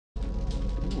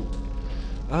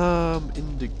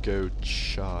Indigo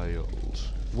Child.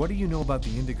 What do you know about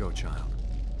the Indigo Child?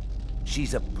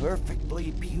 She's a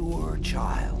perfectly pure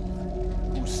child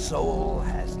whose soul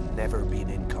has never been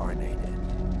incarnated.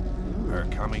 Her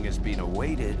coming has been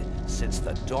awaited since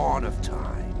the dawn of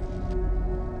time.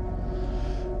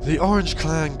 The Orange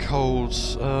Clan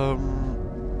calls,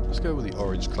 let's go with the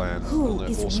Orange Clan. Who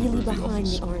is awesome really movie behind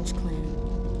offers. the Orange Clan?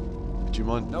 Do you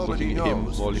mind Nobody looking at him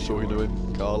knows while for you're talking sure. to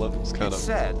him, Carla? It's kind It's of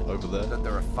said over there. that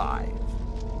there are five.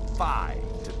 Five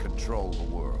to control the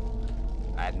world.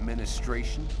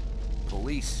 Administration,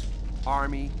 police,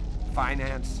 army,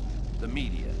 finance, the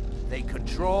media. They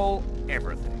control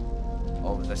everything.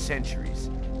 Over the centuries,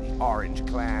 the Orange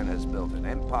Clan has built an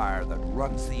empire that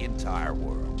runs the entire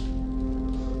world.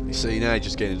 You see, now you're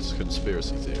just getting into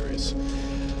conspiracy theories.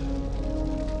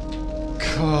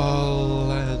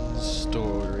 Clan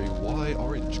story. Why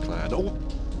Orange Clan? Oh!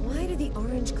 Why do the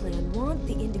Orange Clan want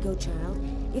the Indigo Child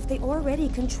if they already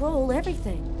control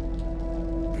everything?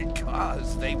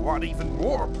 Because they want even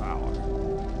more power.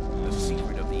 The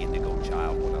secret of the Indigo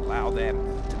Child would allow them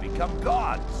to become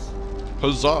gods.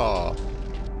 Huzzah!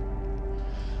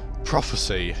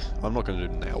 Prophecy. I'm not going to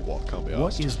do now what, can't be asked.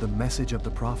 What is the message of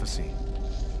the prophecy?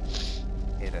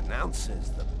 It announces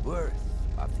the birth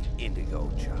of the Indigo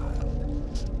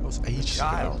Child. That was The ages ago.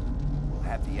 child will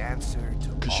have the answer to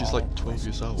Because she's all like 12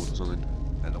 years old or questions. something.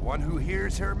 And the one who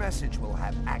hears her message will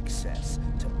have access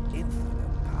to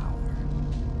infinite power.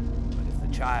 But if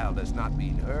the child has not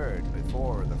been heard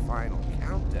before the final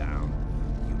countdown,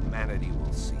 humanity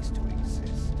will cease to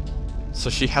exist. So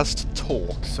she has to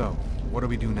talk. So, what do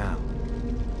we do now?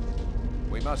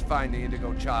 We must find the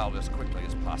Indigo Child as quickly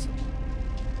as possible.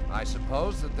 I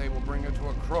suppose that they will bring her to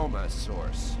a chroma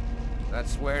source.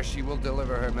 That's where she will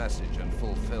deliver her message and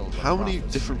fulfill the How many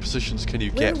prophecy. different positions can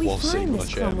you Where get do we while sitting find on a this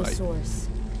chair, mate? chromosource?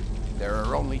 There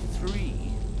are only 3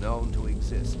 known to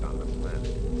exist on the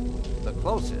planet. The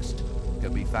closest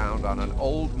can be found on an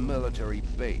old military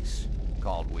base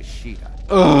called Wichita.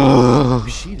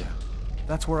 Wichita.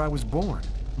 That's where I was born.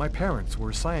 My parents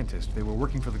were scientists. They were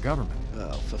working for the government.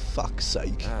 Oh, for fuck's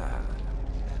sake. And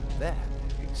that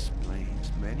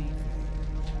explains many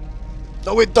things.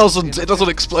 No, it doesn't! It doesn't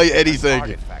explain An anything!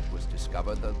 artifact was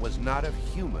discovered that was not of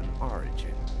human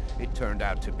origin. It turned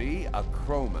out to be a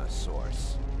chroma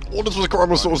source. What does the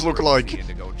chromosomes look The like?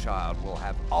 Indigo Child will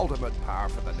have ultimate power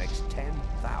for the next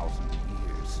 10,000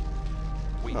 years.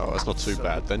 We Oh, that's not too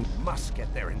bad then. must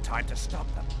get there in time to stop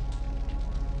them.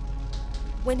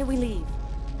 When do we leave?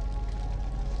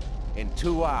 In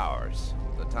 2 hours,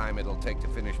 the time it'll take to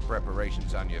finish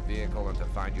preparations on your vehicle and to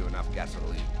find you enough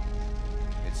gasoline.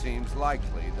 It seems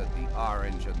likely that the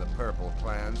Orange and the Purple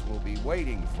clans will be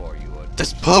waiting for you at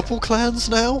There's Wichita. purple clans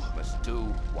now? You must do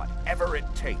whatever it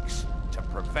takes to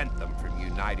prevent them from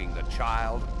uniting the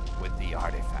child with the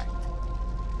artifact.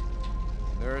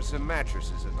 There are some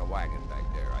mattresses in the wagon back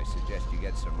there. I suggest you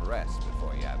get some rest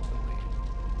before you have to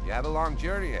leave. You have a long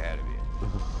journey ahead of you.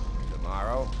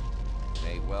 Tomorrow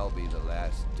may well be the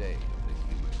last day of the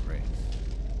human race.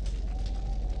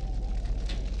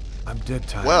 I'm dead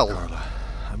tired, Well. Carla.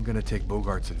 I'm gonna take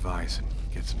Bogart's advice and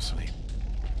get some sleep.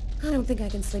 I don't think I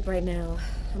can sleep right now.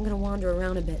 I'm gonna wander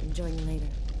around a bit and join you later.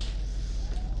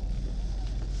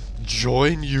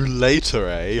 Join you later,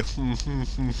 eh?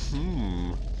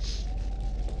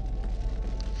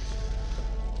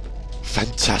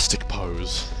 Fantastic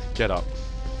pose. Get up.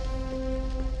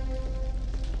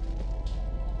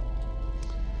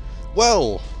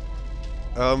 Well,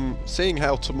 seeing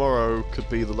how tomorrow could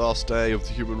be the last day of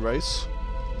the human race,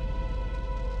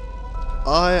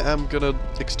 I am gonna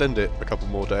extend it a couple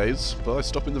more days by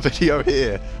stopping the video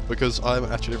here, because I'm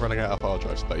actually running out of hard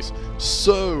drive space.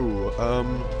 So,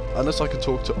 unless I can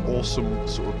talk to awesome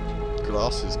sort of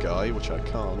glasses guy, which I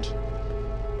can't,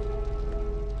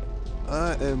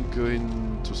 I am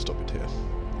going to stop it here.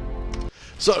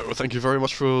 So, thank you very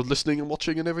much for listening and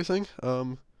watching and everything.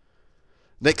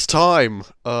 Next time,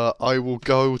 I will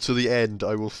go to the end.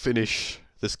 I will finish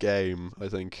this game, I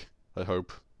think. I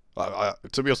hope.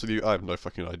 To be honest with you, I have no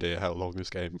fucking idea how long this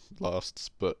game lasts,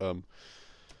 but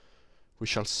we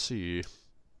shall see.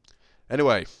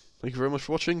 Anyway, thank you very much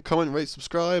for watching. Comment, rate,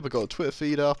 subscribe. I got a Twitter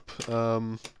feed up.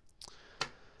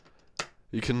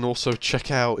 You can also check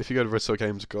out, if you go to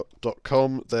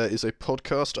redsoulgames.com, there is a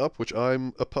podcast up, which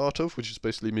I'm a part of, which is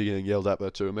basically me getting yelled at by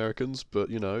 2 Americans. But,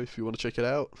 you know, if you want to check it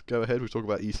out, go ahead. We talk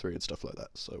about E3 and stuff like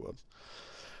that. So,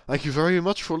 thank you very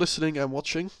much for listening and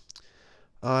watching.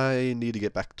 I need to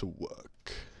get back to work.